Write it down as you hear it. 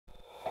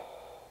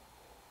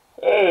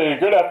Hey,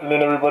 good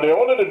afternoon everybody. I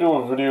wanted to do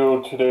a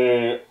video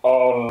today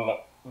on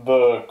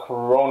the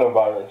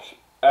coronavirus.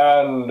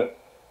 And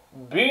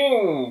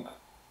being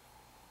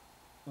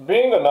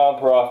a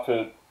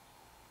nonprofit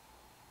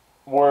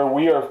where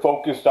we are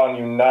focused on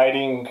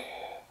uniting,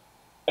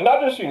 and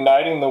not just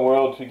uniting the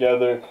world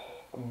together,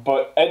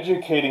 but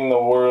educating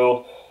the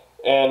world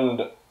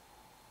and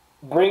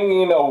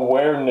bringing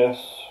awareness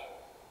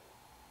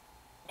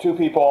to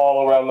people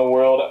all around the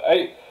world.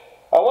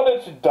 I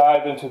wanted to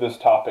dive into this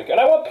topic, and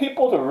I want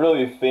people to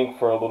really think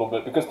for a little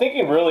bit, because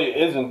thinking really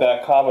isn't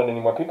that common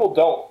anymore. People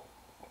don't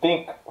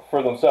think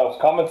for themselves.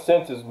 Common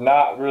sense is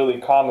not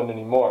really common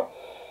anymore.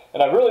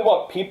 And I really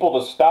want people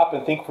to stop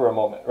and think for a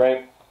moment,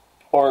 right?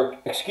 Or,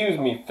 excuse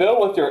me,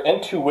 fill with your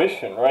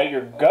intuition, right?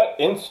 Your gut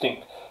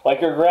instinct, like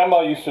your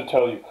grandma used to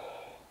tell you.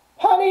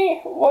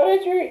 Honey, what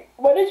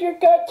does your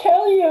gut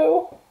tell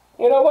you?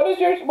 You know, what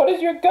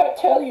does your gut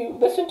tell you?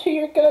 Listen to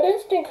your gut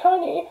instinct,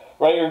 honey.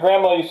 Right? Your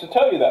grandma used to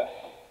tell you that.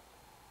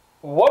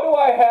 What do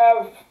I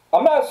have?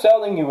 I'm not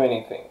selling you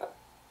anything.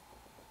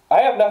 I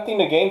have nothing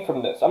to gain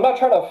from this. I'm not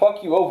trying to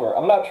fuck you over.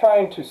 I'm not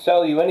trying to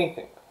sell you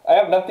anything. I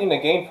have nothing to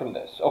gain from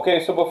this.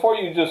 Okay, so before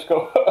you just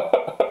go,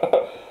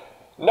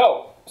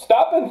 no,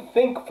 stop and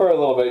think for a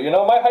little bit. You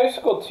know, my high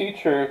school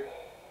teacher,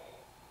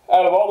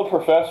 out of all the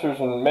professors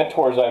and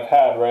mentors I've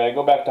had, right, I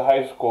go back to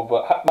high school,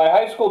 but my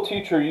high school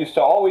teacher used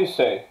to always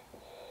say,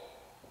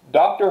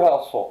 Dr.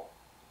 Hustle,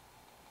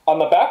 on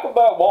the back of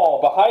that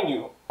wall behind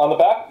you,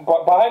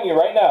 behind you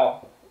right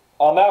now,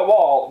 on that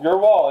wall, your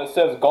wall, it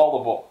says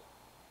gullible.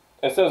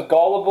 It says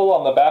gullible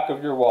on the back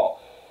of your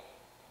wall.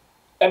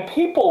 And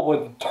people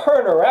would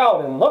turn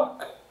around and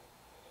look.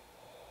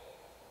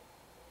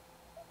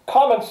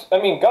 Comments, I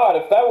mean, God,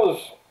 if that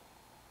was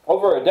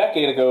over a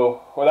decade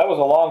ago, or that was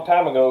a long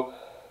time ago,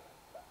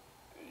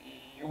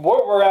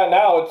 where we're at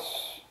now,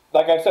 it's,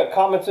 like I said,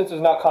 common sense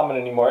is not common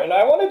anymore. And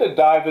I wanted to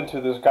dive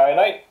into this guy, and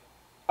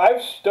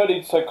I've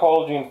studied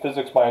psychology and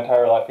physics my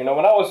entire life. You know,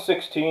 when I was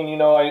 16, you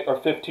know, or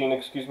 15,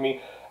 excuse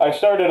me, I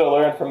started to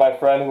learn from my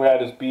friend who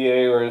had his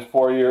BA or his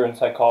 4-year in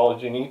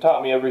psychology, and he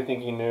taught me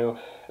everything he knew.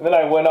 And then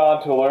I went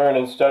on to learn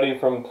and study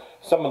from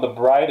some of the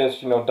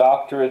brightest, you know,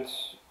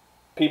 doctorates,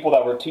 people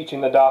that were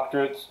teaching the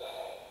doctorates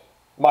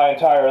my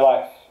entire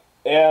life.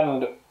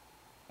 And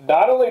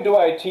not only do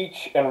I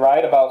teach and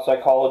write about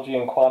psychology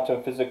and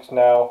quantum physics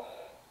now,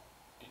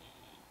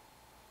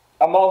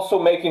 I'm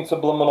also making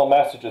subliminal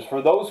messages.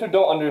 For those who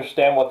don't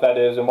understand what that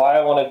is and why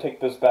I want to take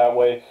this that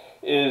way,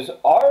 is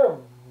our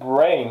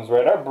brains,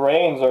 right? Our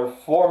brains are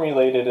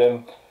formulated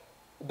in,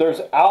 there's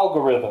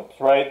algorithms,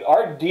 right?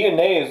 Our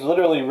DNA is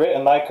literally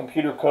written like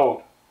computer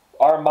code.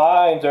 Our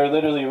minds are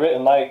literally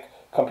written like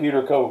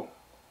computer code.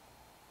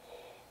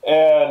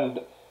 And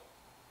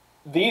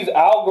these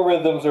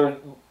algorithms are,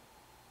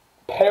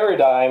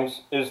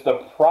 paradigms is the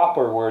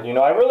proper word. You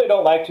know, I really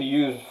don't like to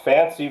use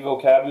fancy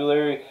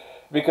vocabulary,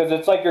 because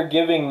it's like you're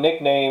giving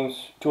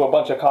nicknames to a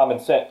bunch of common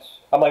sense.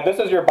 I'm like, this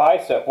is your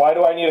bicep. Why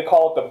do I need to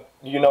call it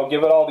the, you know,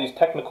 give it all these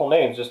technical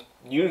names? Just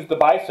use the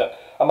bicep.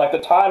 I'm like, the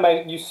time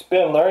you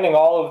spend learning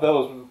all of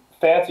those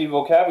fancy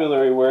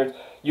vocabulary words,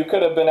 you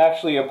could have been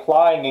actually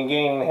applying and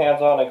gaining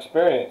hands-on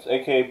experience,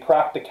 aka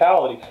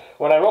practicality.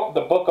 When I wrote the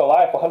book of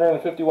life,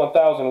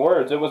 151,000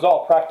 words, it was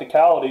all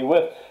practicality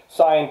with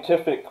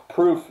scientific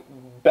proof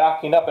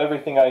backing up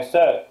everything I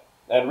said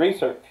and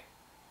research.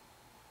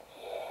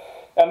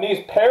 And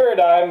these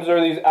paradigms, or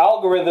these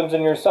algorithms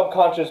in your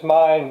subconscious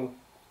mind,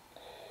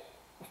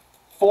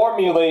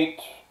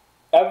 formulate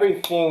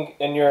everything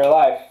in your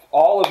life,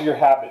 all of your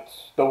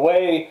habits, the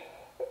way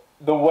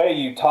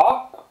you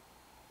talk,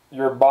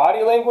 your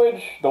body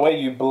language, the way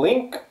you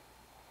blink,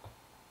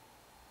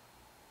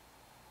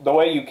 the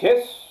way you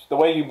kiss, the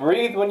way you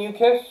breathe when you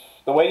kiss,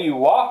 the way you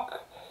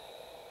walk,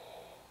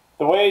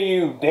 the way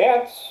you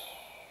dance,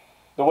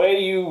 the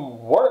way you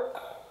work,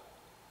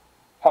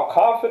 how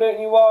confident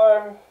you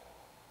are,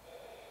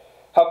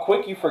 how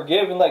quick you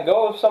forgive and let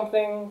go of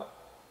something.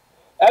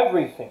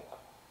 Everything.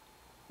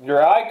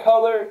 Your eye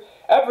color,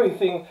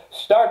 everything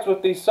starts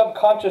with these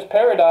subconscious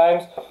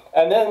paradigms,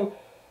 and then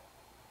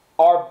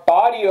our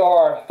body, or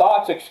our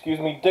thoughts, excuse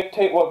me,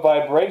 dictate what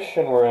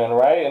vibration we're in,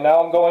 right? And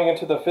now I'm going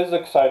into the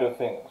physics side of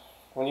things.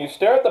 When you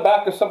stare at the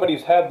back of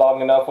somebody's head long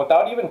enough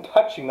without even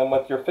touching them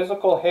with your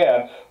physical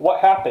hand, what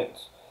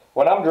happens?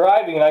 When I'm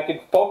driving and I can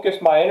focus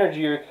my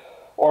energy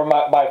or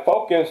my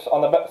focus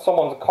on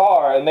someone's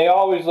car, and they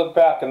always look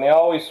back and they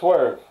always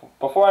swerve.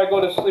 Before I go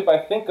to sleep, I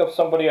think of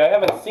somebody I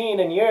haven't seen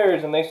in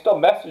years, and they still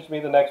message me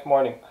the next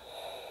morning.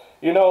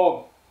 You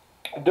know,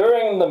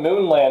 during the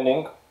moon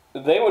landing,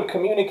 they would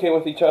communicate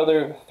with each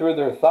other through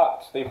their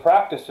thoughts. They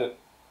practice it.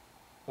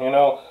 You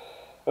know,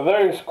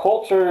 there's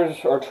cultures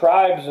or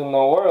tribes in the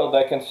world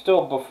that can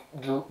still,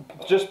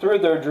 just through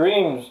their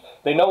dreams,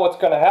 they know what's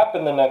going to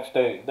happen the next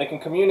day. They can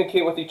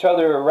communicate with each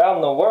other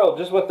around the world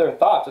just with their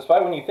thoughts. That's why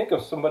when you think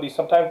of somebody,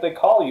 sometimes they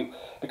call you,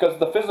 because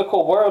the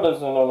physical world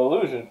is an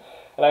illusion.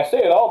 And I say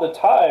it all the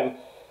time,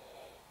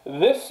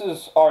 This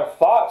is our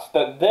thoughts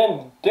that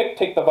then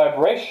dictate the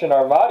vibration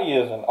our body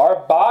is in.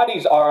 Our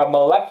bodies are a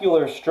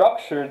molecular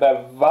structure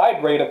that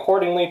vibrate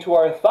accordingly to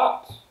our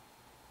thoughts.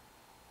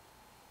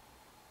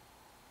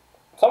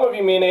 Some of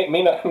you may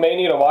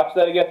need to watch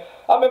that again.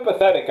 I'm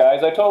empathetic,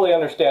 guys. I totally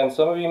understand.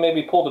 Some of you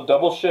maybe pulled a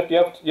double shift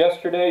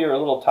yesterday. You're a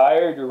little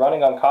tired. You're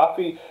running on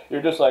coffee.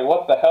 You're just like,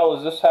 what the hell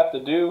does this have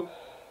to do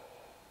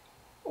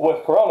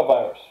with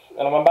coronavirus?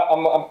 And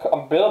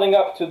I'm building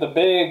up to the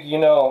big,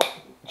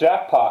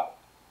 jackpot.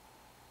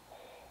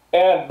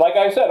 And like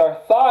I said, our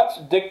thoughts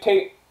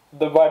dictate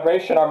the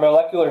vibration, our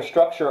molecular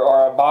structure,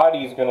 our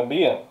body is going to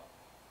be in.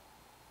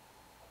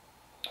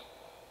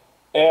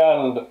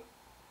 And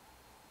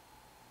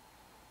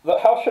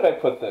how should I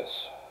put this?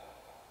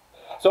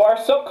 So our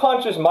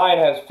subconscious mind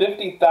has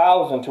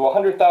 50,000 to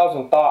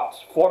 100,000 thoughts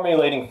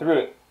formulating through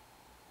it.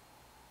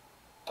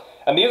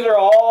 And these are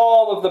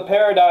all of the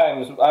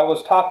paradigms I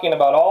was talking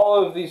about,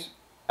 all of these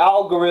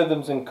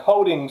algorithms and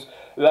codings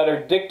that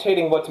are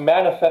dictating what's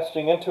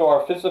manifesting into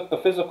the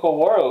physical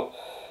world.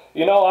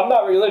 I'm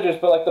not religious,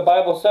 but like the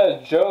Bible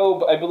says,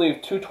 Job, I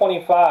believe,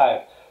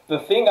 2:25, the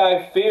thing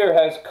I fear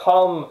has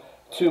come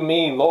to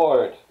me,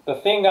 Lord. The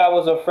thing I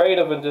was afraid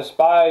of and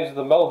despised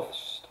the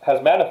most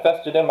has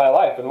manifested in my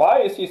life. And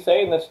why is he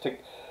saying this to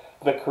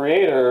the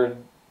Creator,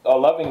 a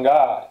loving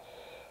God?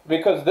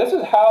 Because this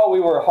is how we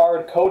were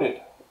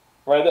hard-coded,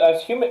 right?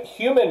 As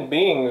human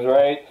beings,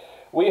 right?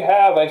 We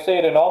have, I say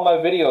it in all my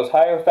videos,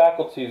 higher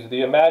faculties,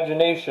 the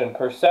imagination,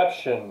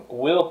 perception,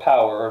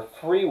 willpower, or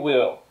free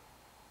will.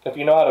 If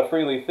you know how to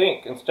freely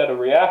think instead of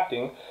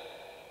reacting.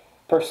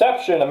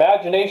 Perception,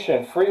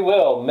 imagination, free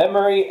will,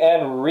 memory,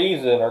 and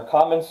reason, or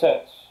common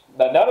sense.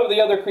 That none of the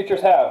other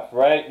creatures have,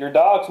 right? Your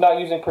dog's not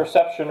using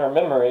perception or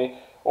memory,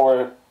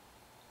 or,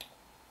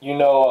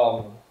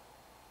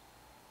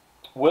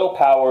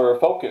 willpower or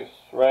focus,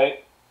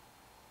 right?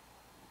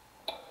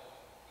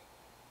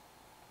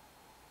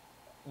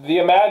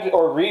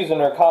 Or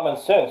reason or common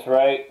sense,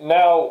 right?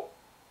 Now,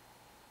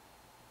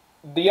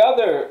 the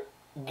other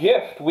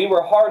gift we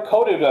were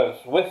hard-coded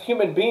with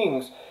human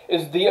beings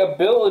is the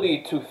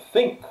ability to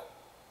think.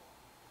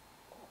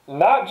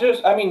 Not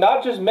just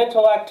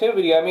mental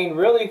activity,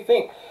 really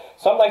think.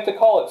 Some like to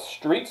call it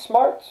street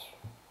smarts,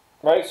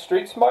 right?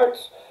 Street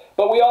smarts.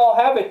 But we all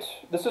have it.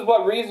 This is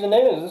what reason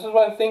is. This is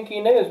what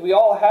thinking is. We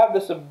all have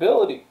this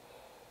ability.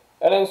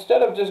 And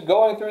instead of just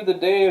going through the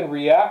day and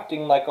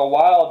reacting like a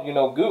wild,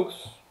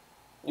 goose,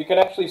 you can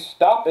actually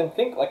stop and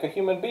think like a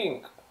human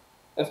being.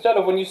 Instead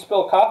of when you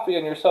spill coffee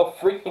and yourself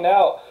freaking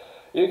out,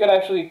 you can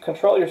actually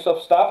control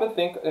yourself, stop and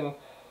think, and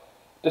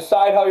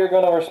decide how you're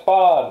going to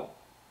respond.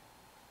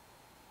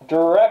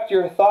 Direct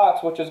your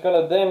thoughts, which is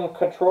going to then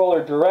control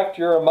or direct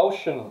your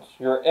emotions,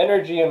 your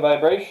energy and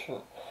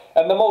vibration.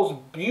 And the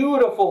most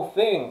beautiful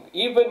thing,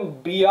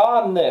 even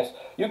beyond this,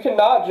 you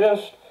cannot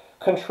just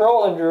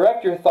control and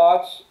direct your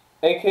thoughts,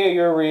 aka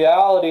your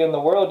reality in the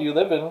world you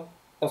live in,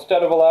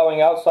 instead of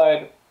allowing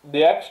outside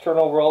the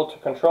external world to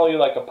control you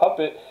like a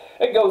puppet.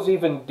 It goes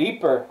even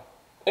deeper.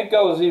 It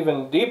goes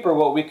even deeper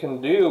what we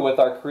can do with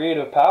our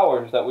creative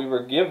powers that we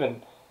were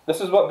given.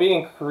 This is what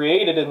being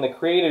created in the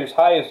Creator's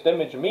highest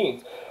image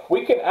means.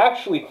 We can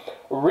actually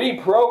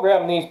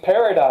reprogram these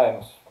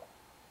paradigms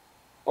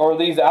or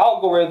these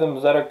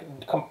algorithms that are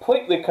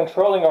completely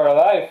controlling our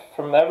life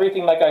from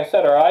everything, like I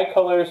said, our eye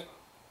colors,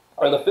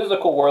 or the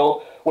physical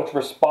world, which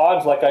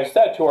responds, like I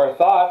said, to our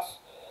thoughts,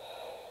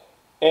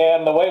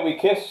 and the way we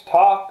kiss,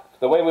 talk,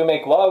 the way we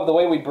make love, the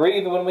way we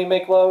breathe when we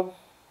make love,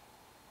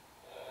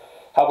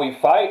 how we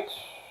fight,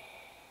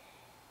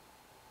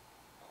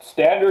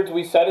 standards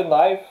we set in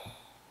life.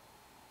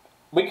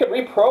 We could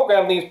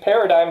reprogram these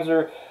paradigms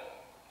or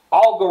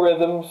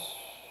algorithms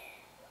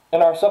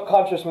in our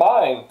subconscious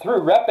mind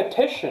through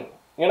repetition.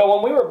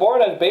 When we were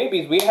born as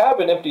babies, we have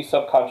an empty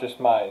subconscious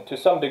mind to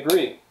some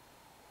degree.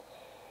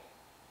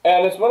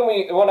 And it's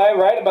when I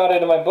write about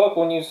it in my book,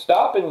 when you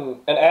stop and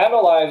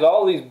analyze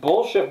all these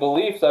bullshit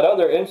beliefs that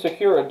other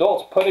insecure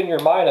adults put in your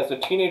mind as a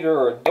teenager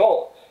or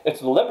adult,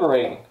 it's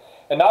liberating.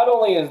 And not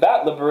only is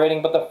that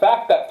liberating, but the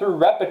fact that through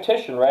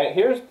repetition, right?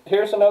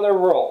 Here's another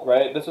rule,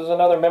 right? This is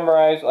another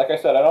memorized. Like I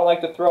said, I don't like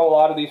to throw a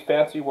lot of these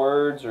fancy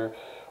words or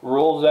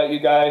rules at you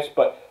guys,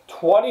 but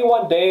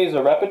 21 days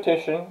of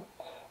repetition,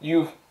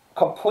 you've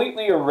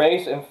completely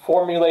erased and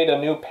formulate a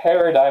new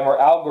paradigm or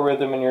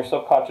algorithm in your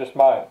subconscious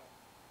mind.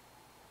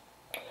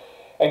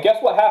 And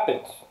guess what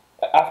happens?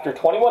 After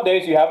 21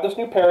 days, you have this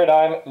new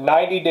paradigm.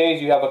 90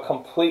 days, you have a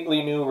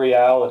completely new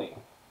reality.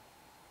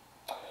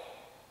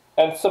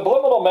 And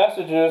subliminal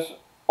messages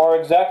are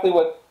exactly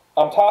what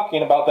I'm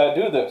talking about that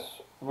do this.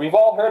 We've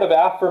all heard of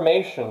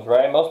affirmations,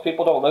 right? Most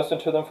people don't listen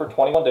to them for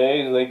 21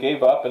 days. They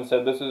gave up and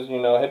said, this is,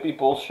 hippie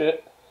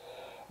bullshit.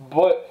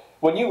 But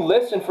when you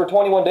listen for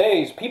 21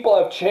 days, people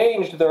have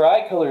changed their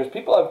eye colors.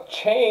 People have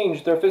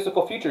changed their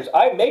physical features.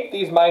 I make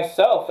these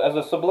myself as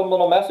a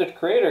subliminal message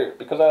creator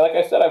because, like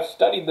I said, I've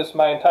studied this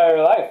my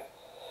entire life.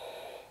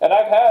 And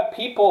I've had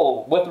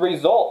people with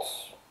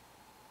results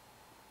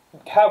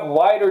have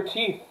wider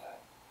teeth,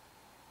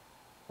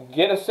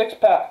 get a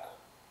six-pack,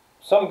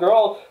 Some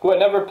girl who had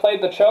never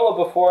played the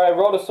cello before, I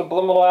wrote a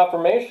subliminal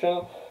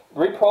affirmation,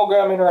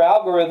 reprogramming her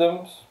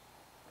algorithms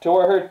to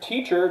where her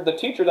teacher, the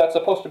teacher that's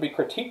supposed to be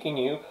critiquing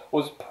you,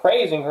 was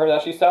praising her,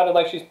 that she sounded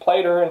like she's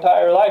played her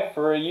entire life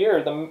for a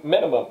year, the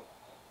minimum,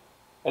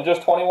 in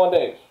just 21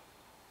 days.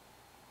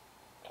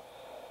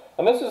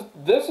 And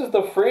this is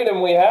the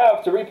freedom we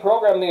have to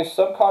reprogram these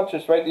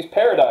subconscious, right, these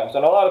paradigms.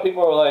 And a lot of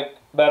people are like,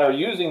 that are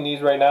using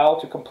these right now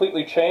to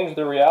completely change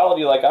their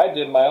reality like I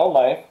did in my own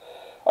life,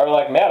 are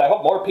like, man, I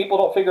hope more people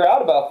don't figure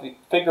out about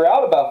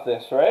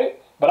this,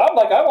 right? But I'm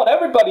like, I want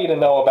everybody to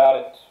know about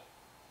it.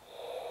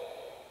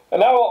 And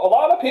now a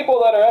lot of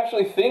people that are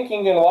actually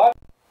thinking and watching,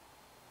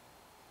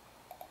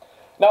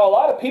 now a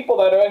lot of people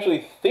that are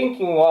actually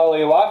thinking while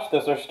they watch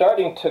this are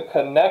starting to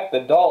connect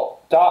the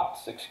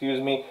dots,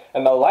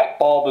 and the light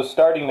bulb is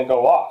starting to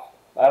go off.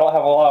 I don't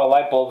have a lot of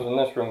light bulbs in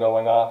this room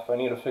going off. I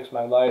need to fix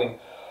my lighting.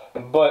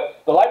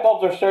 But the light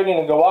bulbs are starting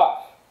to go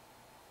off.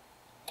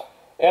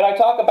 And I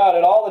talk about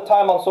it all the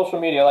time on social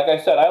media. Like I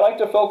said, I like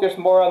to focus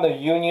more on the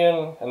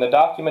union and the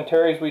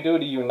documentaries we do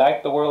to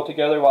unite the world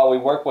together while we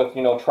work with,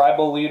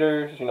 tribal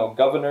leaders,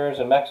 governors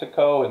in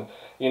Mexico and,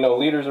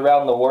 leaders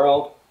around the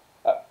world.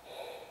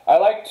 I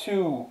like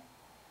to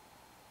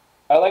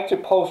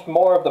post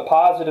more of the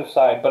positive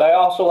side, but I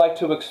also like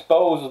to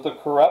expose the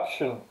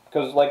corruption.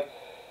 Because, like,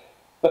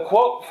 the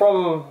quote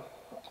from,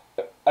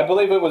 I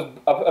believe it was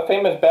a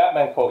famous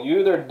Batman quote, you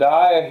either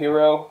die a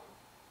hero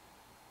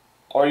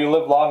or you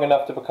live long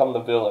enough to become the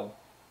villain.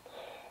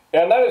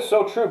 And that is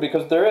so true,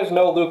 because there is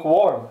no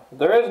lukewarm.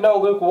 There is no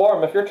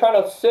lukewarm. If you're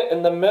trying to sit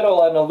in the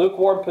middle in a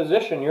lukewarm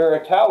position, you're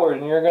a coward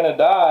and you're going to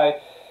die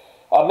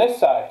on this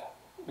side.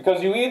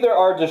 Because you either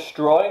are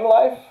destroying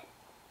life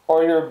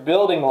or you're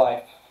building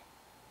life.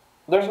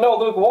 There's no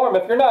lukewarm.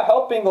 If you're not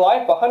helping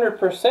life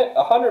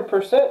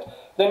 100%,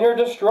 then you're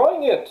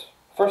destroying it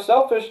for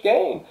selfish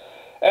gain.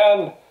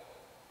 And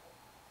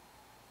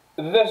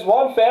this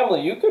one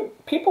family,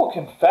 people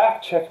can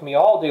fact check me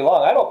all day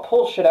long. I don't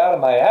pull shit out of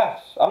my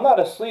ass. I'm not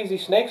a sleazy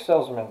snake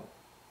salesman.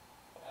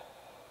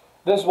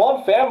 This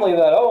one family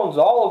that owns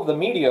all of the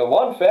media,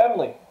 one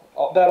family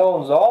that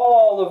owns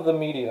all of the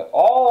media,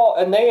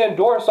 and they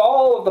endorse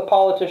all of the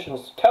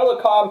politicians.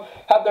 Telecom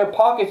had their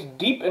pockets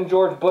deep in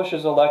George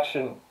Bush's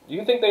election. Do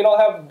you think they don't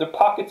have their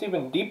pockets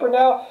even deeper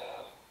now?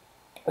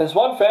 There's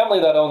one family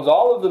that owns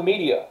all of the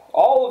media,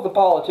 all of the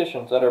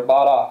politicians that are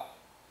bought off.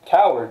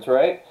 Cowards,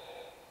 right?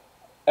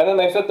 And then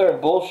they sit there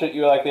and bullshit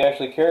you like they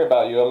actually care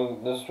about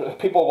you.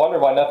 People wonder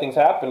why nothing's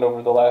happened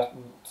over the last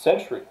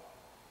century.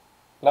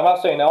 And I'm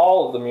not saying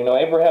all of them.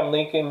 Abraham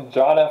Lincoln,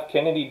 John F.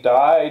 Kennedy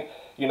died,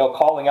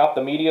 calling out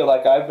the media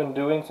like I've been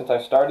doing since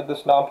I started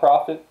this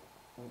nonprofit.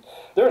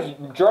 There's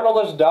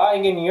journalists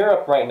dying in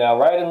Europe right now,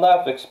 right and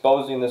left,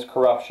 exposing this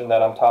corruption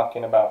that I'm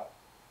talking about.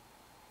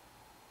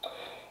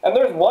 And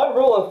there's one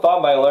rule of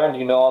thumb I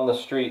learned, on the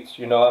streets,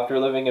 after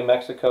living in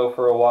Mexico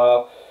for a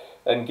while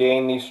and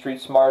gained these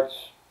street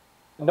smarts.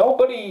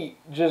 Nobody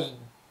just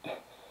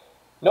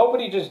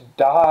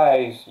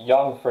dies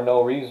young for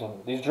no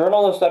reason. These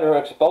journalists that are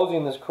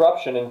exposing this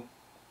corruption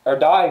are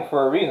dying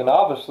for a reason,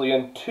 obviously.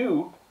 And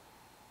two,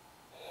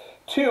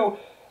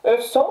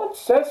 if someone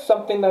says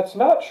something that's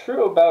not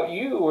true about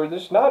you or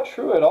that's not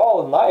true at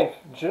all in life,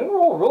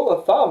 general rule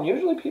of thumb,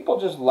 usually people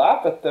just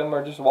laugh at them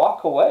or just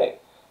walk away.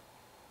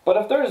 But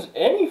if there's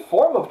any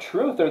form of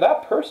truth or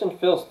that person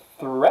feels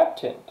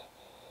threatened,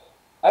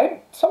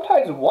 I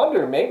sometimes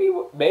wonder, maybe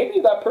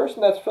that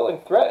person that's feeling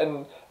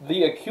threatened,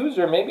 the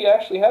accuser, maybe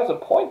actually has a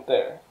point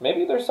there.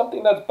 Maybe there's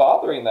something that's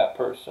bothering that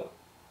person.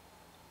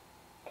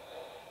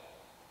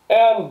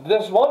 And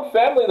this one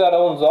family that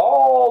owns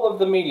all of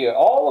the media,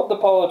 all of the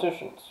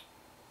politicians,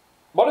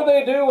 what do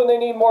they do when they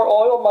need more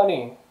oil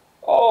money?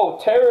 Oh,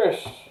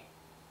 terrorists.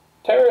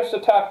 Terrorists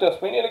attacked us.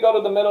 We need to go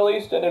to the Middle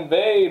East and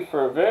invade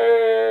for a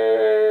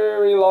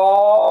very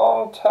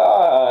long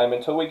time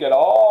until we get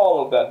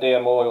all of that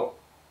damn oil.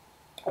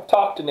 I've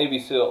talked to Navy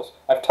SEALs.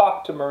 I've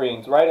talked to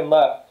Marines, right and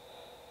left.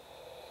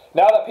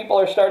 Now that people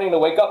are starting to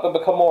wake up and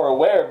become more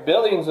aware,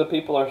 billions of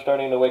people are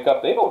starting to wake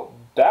up. They don't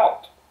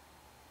doubt.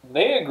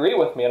 They agree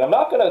with me. And I'm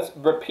not going to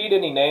repeat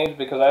any names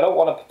because I don't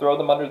want to throw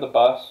them under the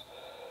bus.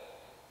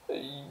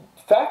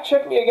 Fact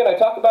check me again. I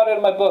talk about it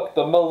in my book.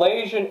 The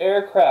Malaysian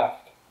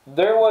aircraft.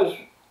 There was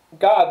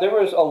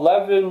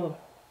 11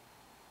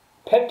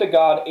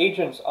 Pentagon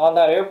agents on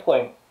that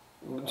airplane.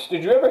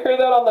 Did you ever hear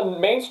that on the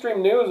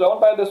mainstream news owned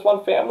by this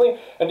one family?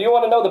 And do you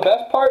want to know the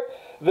best part?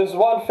 This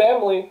one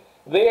family,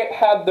 they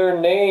had their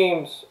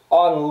names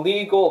on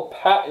legal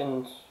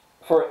patents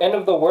for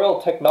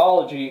end-of-the-world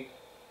technology.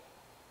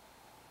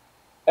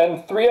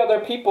 And 3 other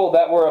people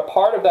that were a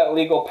part of that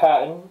legal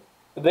patent,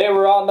 they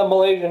were on the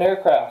Malaysian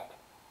aircraft.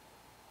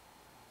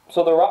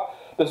 So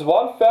this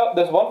one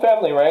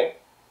family, right,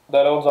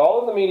 that owns all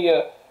of the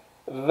media,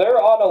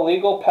 they're on a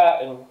legal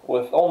patent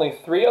with only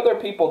 3 other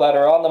people that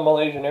are on the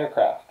Malaysian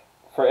aircraft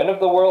for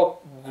end-of-the-world,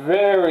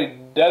 very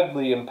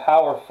deadly and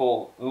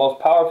powerful, most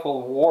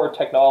powerful war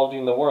technology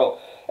in the world.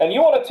 And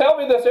you want to tell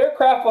me this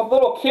aircraft with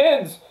little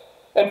kids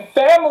and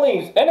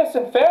families,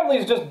 innocent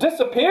families, just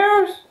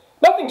disappears?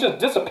 Nothing just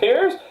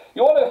disappears.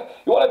 You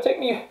want to take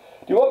me?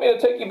 Do you want me to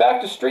take you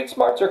back to street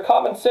smarts or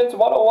common sense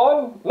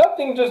 101?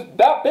 Nothing just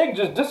that big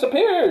just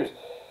disappears.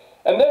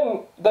 And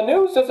then the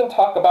news doesn't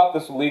talk about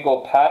this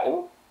legal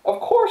patent.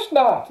 Of course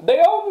not.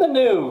 They own the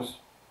news.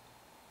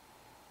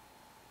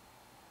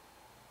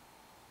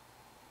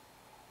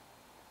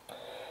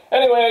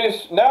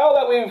 Anyways, now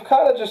that we've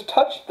kind of just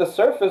touched the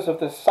surface of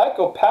this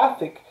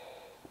psychopathic,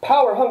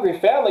 power-hungry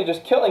family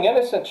just killing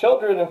innocent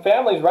children and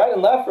families right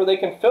and left where they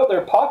can fill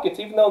their pockets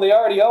even though they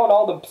already own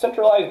all the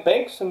centralized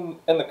banks in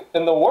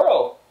the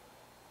world,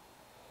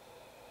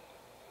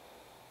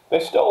 they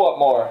still want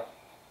more.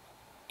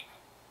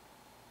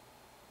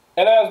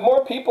 And as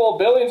more people,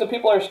 billions of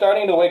people are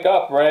starting to wake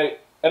up, right?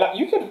 And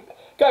you could,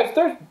 guys,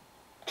 there's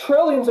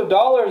trillions of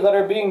dollars that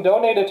are being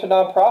donated to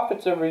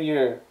nonprofits every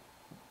year.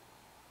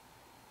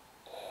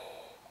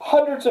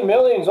 Hundreds of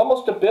millions,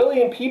 almost 1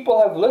 billion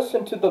people have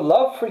listened to the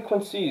love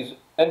frequencies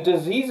and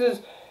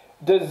diseases,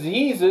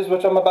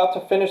 which I'm about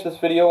to finish this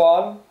video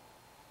on.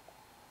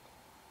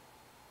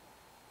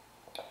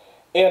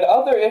 And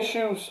other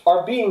issues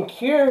are being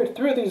cured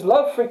through these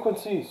love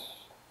frequencies.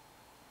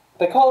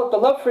 They call it the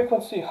love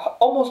frequency.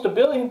 Almost 1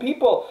 billion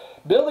people,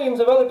 billions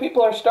of other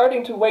people are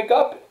starting to wake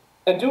up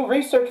and do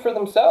research for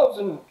themselves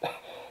and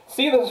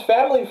see this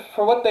family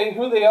for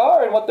who they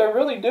are and what they're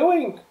really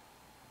doing,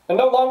 and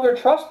no longer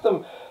trust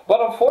them. But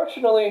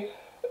unfortunately,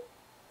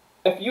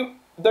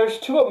 there's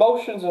two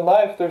emotions in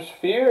life. There's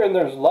fear and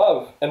there's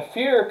love. And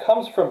fear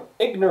comes from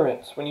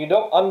ignorance, when you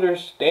don't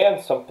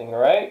understand something,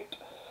 right?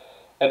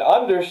 And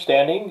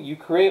understanding, you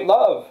create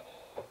love.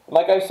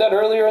 Like I said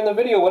earlier in the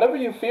video, whatever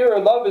you fear or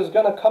love is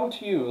going to come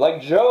to you.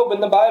 Like Job in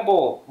the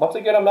Bible. Once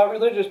again, I'm not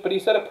religious, but he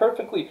said it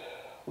perfectly.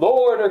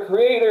 Lord or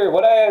Creator,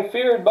 what I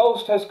feared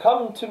most has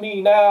come to me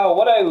now.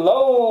 What I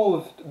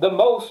loathed the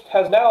most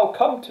has now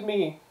come to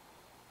me.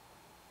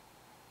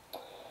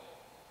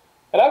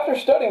 And after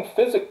studying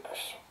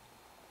physics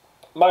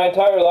my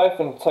entire life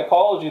and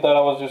psychology that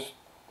I was just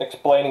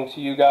explaining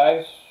to you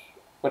guys,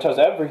 which has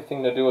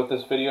everything to do with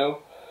this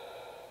video,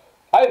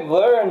 I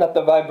learned that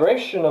the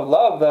vibration of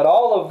love that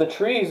all of the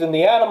trees and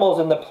the animals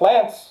and the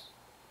plants,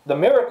 the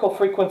miracle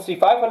frequency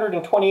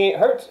 528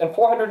 hertz and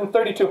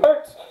 432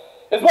 hertz,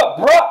 is what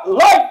brought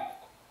life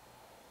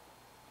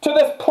to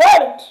this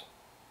planet.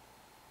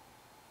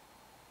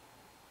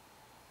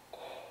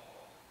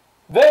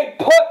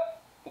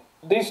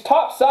 These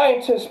top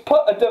scientists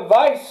put a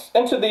device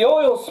into the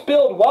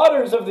oil-spilled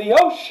waters of the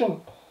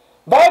ocean,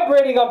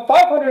 vibrating on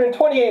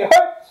 528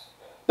 hertz,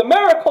 the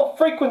miracle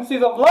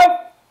frequencies of life.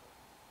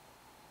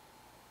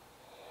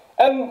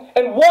 And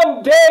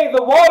one day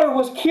the water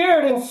was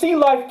cured and sea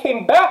life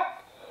came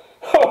back.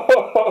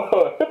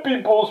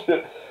 Hippie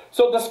bullshit.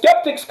 So the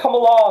skeptics come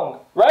along,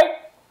 right?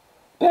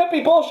 The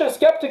hippie bullshit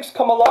skeptics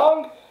come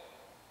along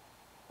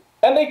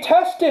and they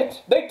test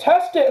it. They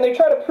test it and they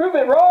try to prove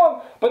it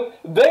wrong. But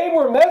they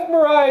were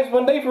mesmerized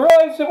when they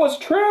realized it was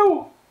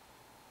true.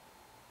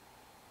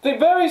 The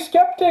very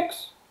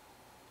skeptics.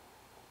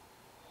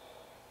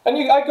 And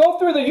I go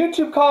through the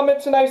YouTube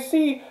comments and I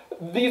see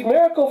these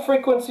miracle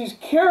frequencies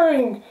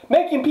curing,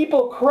 making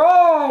people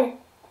cry.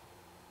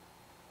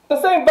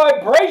 The same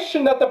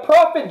vibration that the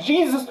prophet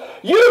Jesus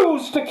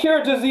used to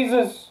cure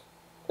diseases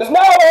is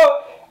now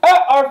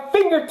at our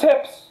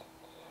fingertips.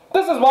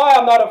 This is why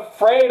I'm not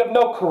afraid of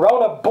no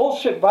corona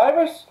bullshit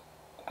virus.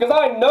 Because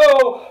I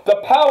know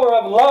the power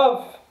of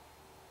love.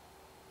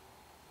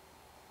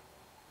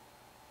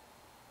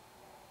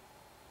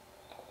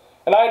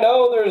 And I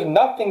know there's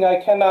nothing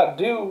I cannot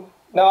do.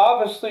 Now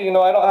obviously,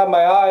 I don't have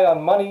my eye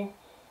on money.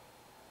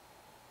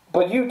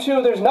 But you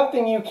too, there's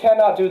nothing you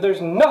cannot do. There's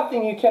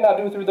nothing you cannot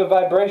do through the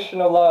vibration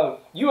of love.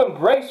 You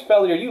embrace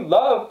failure. You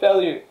love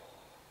failure.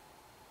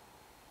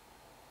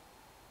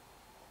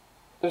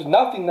 There's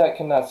nothing that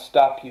cannot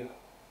stop you.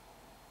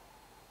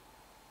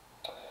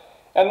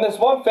 And this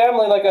one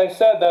family, like I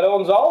said, that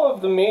owns all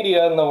of the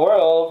media in the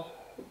world,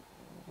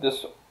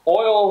 this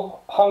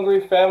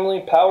oil-hungry family,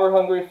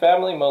 power-hungry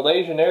family,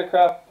 Malaysian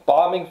aircraft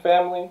bombing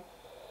family,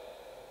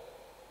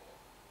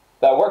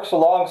 that works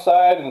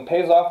alongside and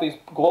pays off these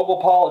global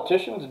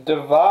politicians,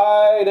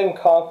 divide and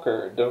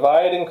conquer.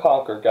 Divide and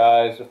conquer,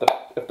 guys.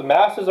 If the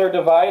masses are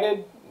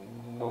divided,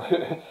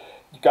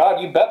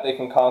 God, you bet they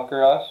can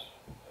conquer us.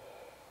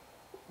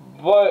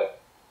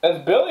 But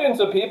as billions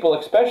of people,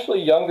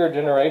 especially younger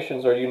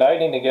generations, are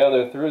uniting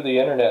together through the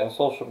internet and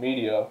social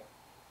media,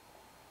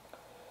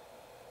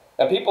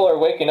 and people are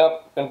waking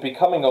up and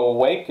becoming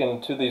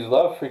awakened to these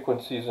love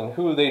frequencies and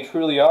who they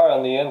truly are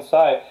on the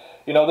inside,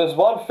 this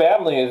one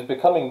family is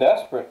becoming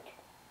desperate.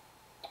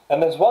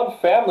 And this one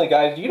family,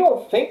 guys, you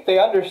don't think they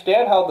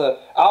understand how the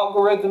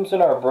algorithms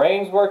in our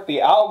brains work? The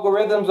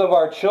algorithms of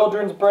our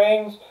children's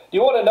brains? Do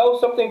you want to know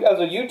something as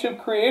a YouTube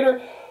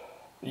creator?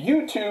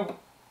 YouTube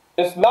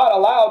is not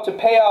allowed to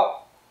pay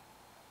out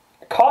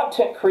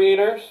content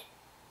creators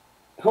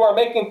who are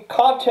making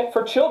content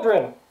for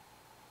children.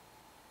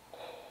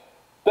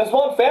 This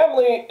one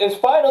family is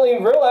finally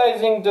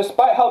realizing,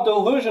 despite how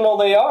delusional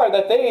they are,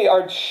 that they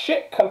are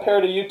shit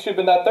compared to YouTube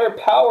and that their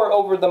power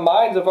over the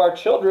minds of our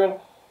children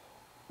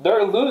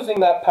They're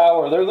losing that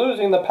power. They're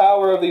losing the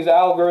power of these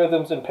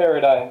algorithms and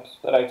paradigms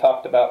that I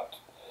talked about.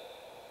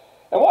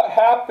 And what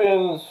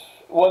happens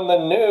when the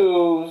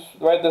news,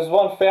 right, this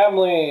one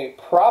family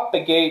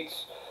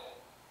propagates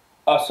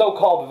a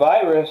so-called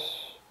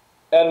virus,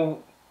 and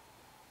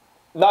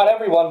not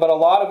everyone, but a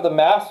lot of the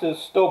masses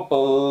still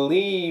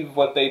believe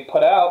what they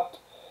put out.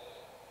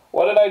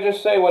 What did I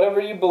just say?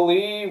 Whatever you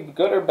believe,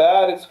 good or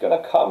bad, it's going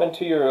to come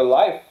into your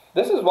life.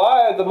 This is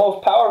why the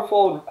most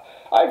powerful...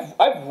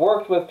 I've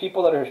worked with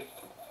people that are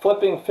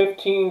flipping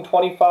 $15,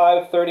 $25,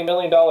 $30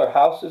 million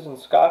houses in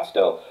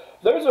Scottsdale.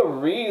 There's a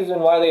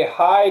reason why they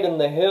hide in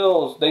the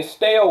hills. They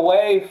stay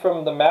away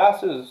from the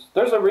masses.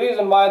 There's a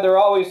reason why they're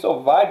always so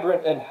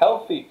vibrant and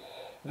healthy.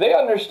 They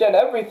understand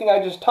everything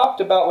I just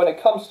talked about when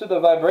it comes to the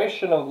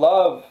vibration of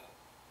love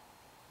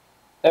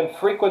and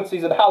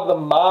frequencies and how the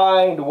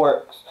mind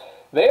works.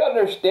 They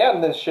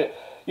understand this shit.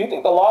 You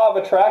think the law of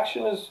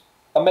attraction is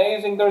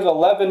amazing? There's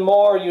 11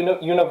 more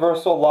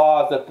universal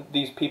laws that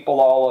these people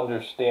all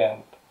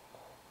understand.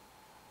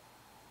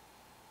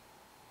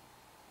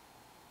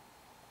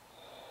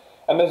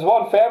 And this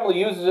one family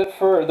uses it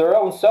for their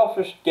own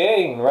selfish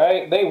gain,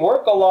 right? They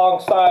work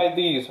alongside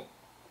these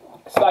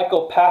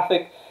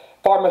psychopathic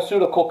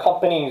pharmaceutical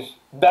companies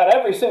that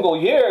every single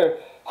year,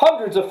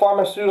 hundreds of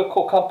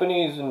pharmaceutical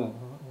companies and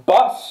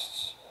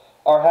busts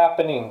are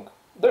happening.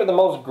 They're the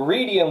most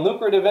greedy and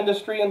lucrative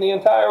industry in the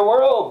entire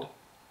world.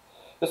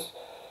 This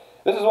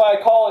is why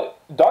I call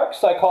it dark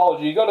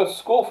psychology. You go to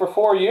school for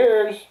 4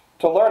 years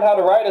to learn how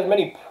to write as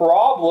many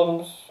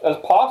problems as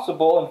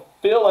possible and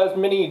fill as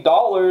many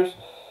dollars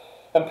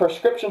and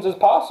prescriptions as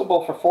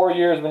possible for 4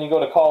 years when you go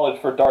to college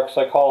for dark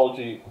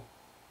psychology.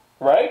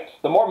 Right?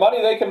 The more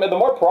money they can make, the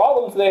more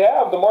problems they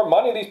have, the more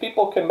money these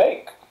people can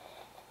make.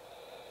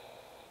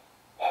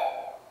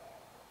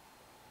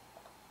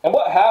 And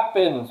what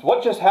happens?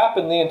 What just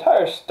happened? The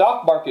entire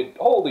stock market,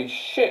 holy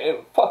shit,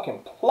 it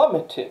fucking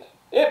plummeted.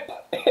 It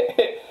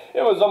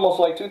was almost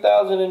like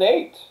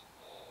 2008.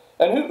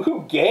 And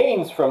who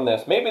gains from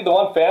this? Maybe the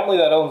one family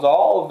that owns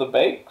all of the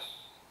banks,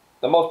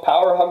 the most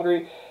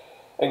power-hungry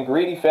and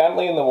greedy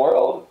family in the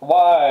world.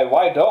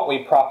 Why don't we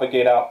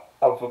propagate out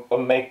of a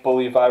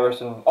make-believe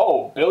virus and,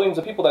 oh, billions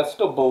of people that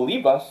still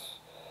believe us?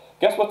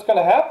 Guess what's going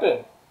to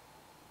happen?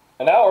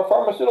 And now our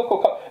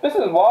pharmaceutical... This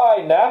is why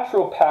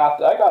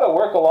naturopath... I got to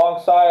work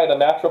alongside a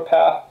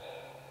naturopath,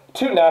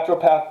 2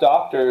 naturopath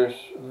doctors,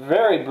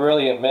 very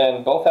brilliant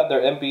men. Both have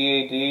their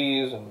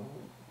MBADs and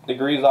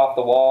degrees off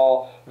the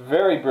wall.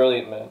 Very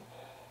brilliant men.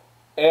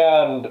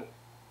 And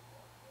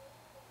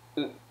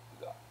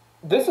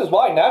this is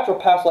why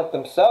naturopaths like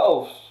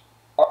themselves...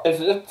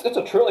 It's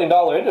a $1 trillion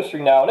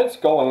industry now, and it's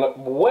going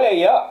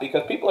way up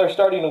because people are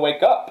starting to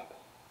wake up.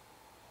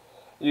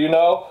 You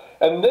know?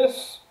 And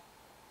this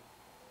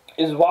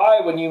is why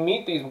when you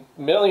meet these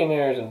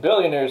millionaires and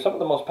billionaires, some of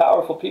the most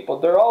powerful people,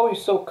 they're always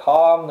so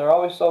calm, they're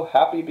always so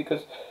happy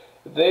because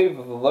they've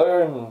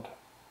learned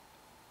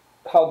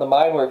how the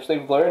mind works.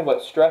 They've learned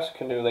what stress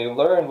can do. They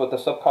learned what the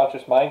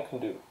subconscious mind can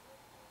do.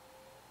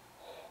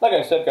 Like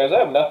I said, guys, I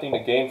have nothing to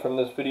gain from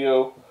this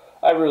video.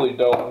 I really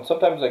don't. And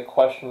sometimes I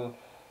question...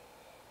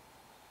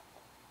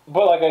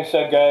 But like I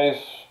said,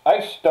 guys, I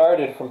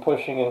started from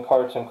pushing in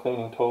carts and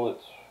cleaning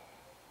toilets.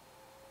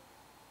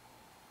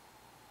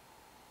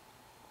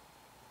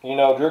 You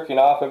know, jerking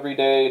off every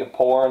day to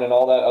porn and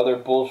all that other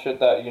bullshit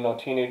that, you know,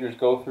 teenagers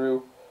go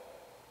through.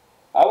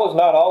 I was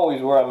not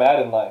always where I'm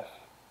at in life.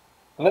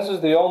 And this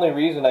is the only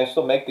reason I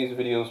still make these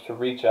videos, to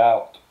reach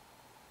out.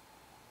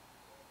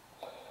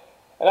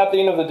 And at the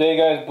end of the day,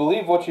 guys,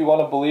 believe what you want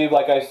to believe.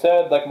 Like I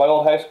said, like my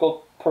old high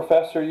school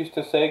professor used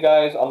to say,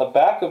 guys, on the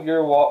back of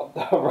your wall,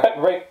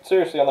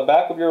 seriously, on the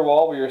back of your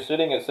wall where you're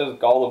sitting, it says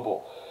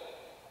gullible.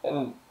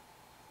 And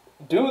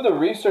do the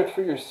research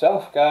for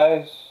yourself,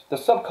 guys. The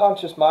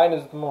subconscious mind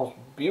is the most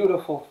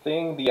beautiful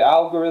thing. The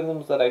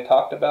algorithms that I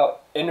talked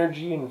about,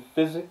 energy and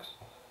physics.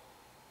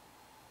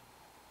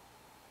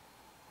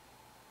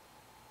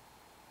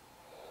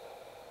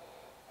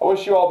 I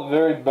wish you all the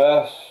very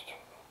best.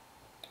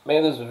 May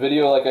this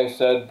video, like I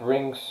said,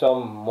 bring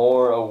some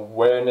more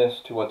awareness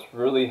to what's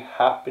really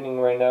happening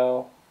right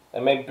now.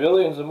 And may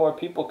billions of more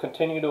people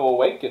continue to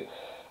awaken.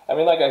 I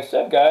mean, like I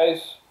said,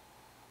 guys,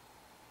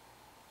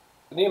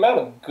 the amount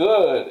of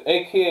good,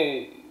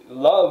 aka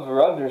love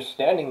or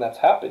understanding that's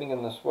happening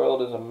in this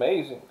world is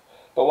amazing.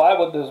 But why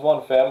would this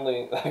one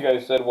family, like I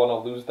said, want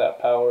to lose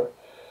that power?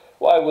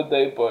 Why would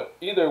they? But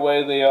either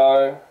way they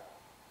are.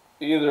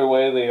 Either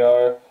way they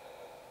are.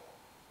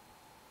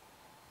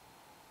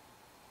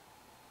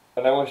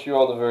 And I wish you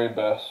all the very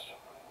best.